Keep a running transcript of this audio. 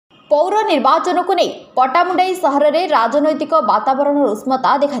पौर निर्वाचन को नहीं पटामुंडाई सहर में राजनैतिक वातावरण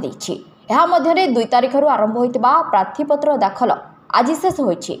उष्मता देखा देछि। एहा मध्यरे 2 तारिख आरंभ होइतिबा प्रार्थीपत्र दाखल आज शेष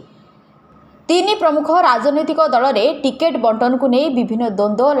होइछि। 3 प्रमुख राजनैतिक दल में टिकेट बंटन को नहीं विभिन्न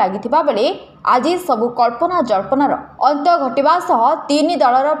द्वंद्व लागिथिबा बेले आज सबु कल्पना जल्पनार अंत घटिबा सह 3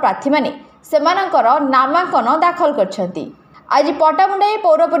 दलर प्रार्थी माने सेमानकर नामांकन दाखल करछंती। आज पटामुंडाई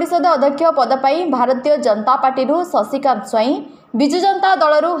पौर परिषद अध्यक्ष पद पर भारतीय जनता पार्टी शशिकांत स्वाई, विजु जनता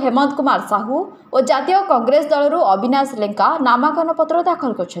दल हेमंत कुमार साहू और जातीय कांग्रेस दल अविनाश लेंका नामांकन पत्र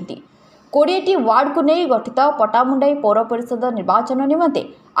दाखल करछंती। 20टी वार्ड को नहीं गठित पटामुंडाई पौर परिषद निर्वाचन निमंते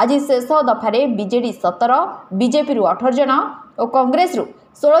आज शेष दफारे बीजेडी 17, बीजेपी 18 जन और कांग्रेस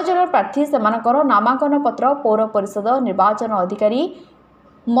 16 जन प्रार्थी सेमानकर नामांकन पत्र पौर परिषद निर्वाचन अधिकारी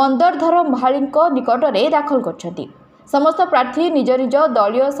मंदरधर महालिंक निकट में दाखल करछंती। समस्त प्रार्थी निज निज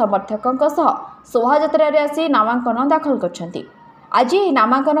दलीय समर्थकों सह शोभायात्रा आसी नामांकन दाखल करछंती। आज यह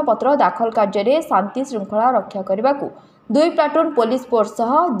नामांकन पत्र दाखल कार्य में शांति श्रृंखला रक्षा करने को 2 प्लाटून पुलिस फोर्स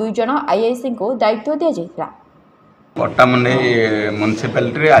सह 2 जन आईआईसी को दायित्व दि जाइଥିଲା। पट्टामुंडाई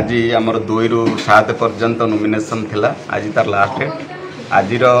म्युनिसिपालिटी आज आमर 2 ରୁ 7 पर्यंत नॉमिनेशन थिला। आज तार लास्ट डेट आज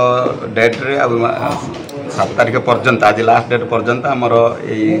डेट रे 7 तारिख पर्यंत आज लास्ट डेट पर्यंत आमर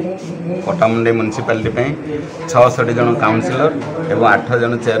पट्टामुंडाई म्युनिसिपालिटी 66 जन काउंसिलर एवं 8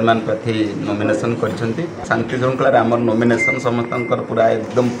 जन चेयरमैन प्रार्थी नॉमिनेशन करछंती। शांति श्रृंखला आमर नॉमिनेशन समस्त पूरा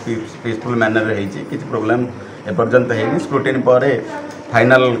एकदम पीसफुल मैनर रे हेछि। किछि प्रॉब्लम एपर्यंत है स्क्रूटिनी पर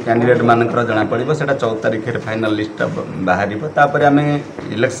फाइनल कैंडिडेट मानकर जना पड़ो से 14 तारिख फाइनल लिस्ट बाहर आम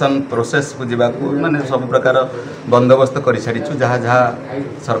इलेक्शन प्रोसेस को जावाक माने सब प्रकार बंदोबस्त कर सारी जहाँ जहाँ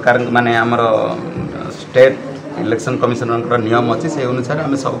सरकार माने आमर स्टेट इलेक्शन कमिशनर नियम अच्छी से अनुसार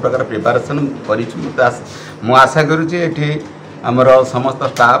आम सब प्रकार प्रिपारेसन कर आशा करुँची आमर समस्त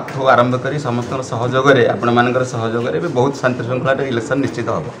स्टाफ ठू आरंभ कर समस्त सहयोग आपण मान सहयोग भी बहुत शांति श्रृंखला इलेक्शन निश्चित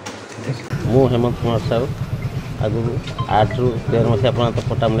हम। मु हेमंत कुमार साहू आगु 8 ରୁ 13 मसीहा पर्यंत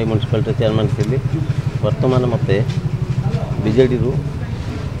पट्टामुंडाई म्युनिसिपालिटी चेयरमैन थी। बर्तमान मत बीजेडी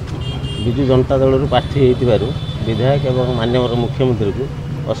विजु जनता दल प्रार्थी होइतिबारु विधायक एवं माननीय मुख्यमंत्री को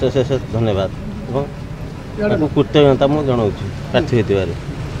अशेष अशेष धन्यवाद एवं कृतज्ञता मु जनाऊँ प्रार्थी होइतिबारु।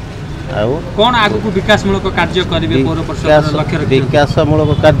 आउ कौन आगु विकासमूलक कार्य करिवे पौर परिषद लक्ष्य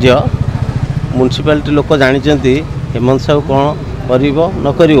विकासमूलक कार्य म्युनिसिपालिटी लोक जानिचंती हेमंत साहू कौन करिवो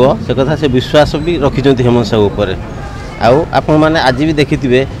न करिवो से कथा से विश्वास भी रखिचंती हेमंत साहू ऊपर। आउ आपण माने आज भी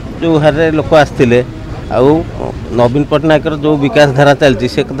देखिथिबे जो हारे लोक आस्थिले आउ नवीन पट्टनायक जो विकास धारा चलती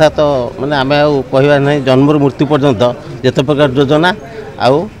से कथा तो माने आमे आउ कहवा नहीं जन्म मृत्यु पर्यंत जते प्रकार योजना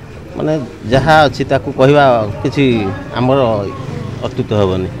आउ माने जहाँ अच्छी ताकू कहवा किछि हमर अस्तित्व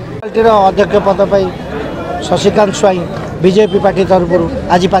हेबनी। अध्यक्ष पद पर शशिकांत स्वाई बीजेपी पार्टी तरफ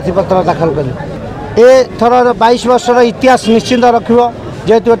आज प्रार्थीपत्र दाखल कले। ए थर 22 वर्षर इतिहास निश्चिंत रखिबो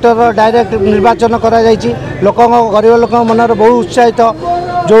जेहेतु एटर डायरेक्ट निर्वाचन करा जायछि। लोक गरीब लोक मनर बहुत उत्साहित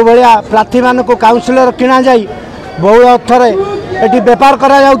जो भाया प्रार्थी मान को काउंसिलर किना जाई बहु अर्थरे एटी व्यापार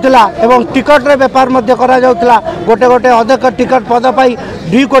करा जाउतला एवं टिकट रे व्यापार मध्य करा जाउतला। गोटे गोटे अध्यक्ष टिकट पद पाई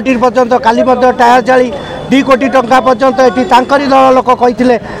 2 कोटी पर्यंत काली मध्य टायर जाली 2 कोटी टंका पर्यंत एटी तांकरी दल लोक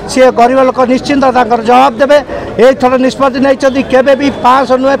कहिथिले सी गरीब लोक निश्चिंत तांकर जवाब देबे। ए थर निष्पत्ति नहीं केबे भी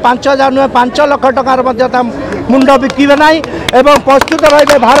 500 नुहे 5000 नुहे 5 लाख टकार मध्य मुंड बिकिबे नहीं एवं प्रस्तुत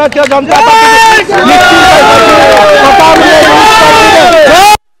रहिबे भारतीय जनता पार्टी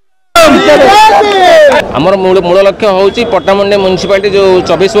आमर मूल लक्ष्य हूँ पट्टामुंडाई म्युनिसिपालिटी जो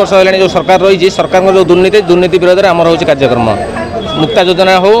 24 वर्ष है जो सरकार रही सरकार जो दुर्नीति विरोध में आमर हूँ कार्यक्रम मुक्ता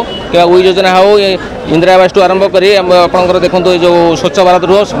योजना हो क्या वही योजना हो इंदिरा आवास टू आरंभ कर आपंकर देखो जो स्वच्छ भारत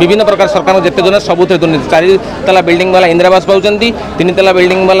रू विभिन्न प्रकार सरकार जिते योजना सबुत दुर्नीति 4 ताला बिल्डिंग वाला इंदिरा आवास पाँच 3 ताला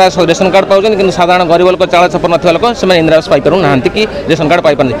बिल्डिंग वाला रेशन कार्ड पाँच कि साधारण गरीब लोक चाल छपर ना लोक से इंदिरा आवास पाई ना कि रेशन कार्ड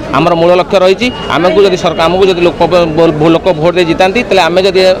पाई आमर मूल लक्ष्य रही आमको जब सरकार आमको जब लोक भोट दे जिताती आम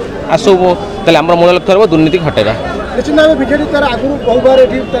जब आसू तेल आम मूल लक्ष्य रहा दुर्नीति हटेगा। निश्चित भाव बीजेडी तार आगु बहु बार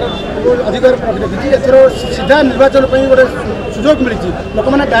अधिकार रखी सीधा निर्वाचन गोटे सुजोग मिली लोक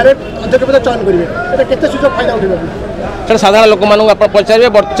मैंने डायरेक्ट अध्यक्ष पद चयन करेंगे केते सुजोग फायदा उठे साधारण लोक आप पचारे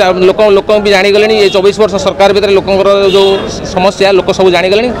लोक भी जानीगले ये 24 वर्ष सरकार भितर लोकर जो समस्या लोक सब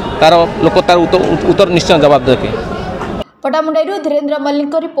जानीगले तार लोक तार उत्तर निश्चय जवाब देखे। पटामुंडाई धीरेन्द्र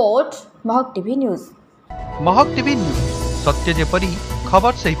मल्लिक रिपोर्ट महक टीवी न्यूज। महक टीवी न्यूज सत्य जेपरी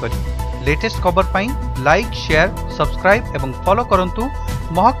खबर सही परी लेटेस्ट खबर पाई लाइक शेयर सब्सक्राइब एवं फॉलो करंतु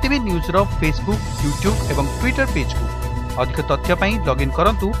महक टीवी न्यूज रो फेसबुक यूट्यूब एवं ट्विटर पेज को अधिक तथ्य पाई लॉगिन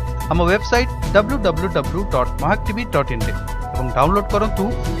करंतु हम वेबसाइट www.mahaktv.in एवं डाउनलोड करंतु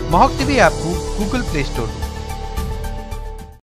महक टीवी ऐप को गूगल प्ले स्टोर।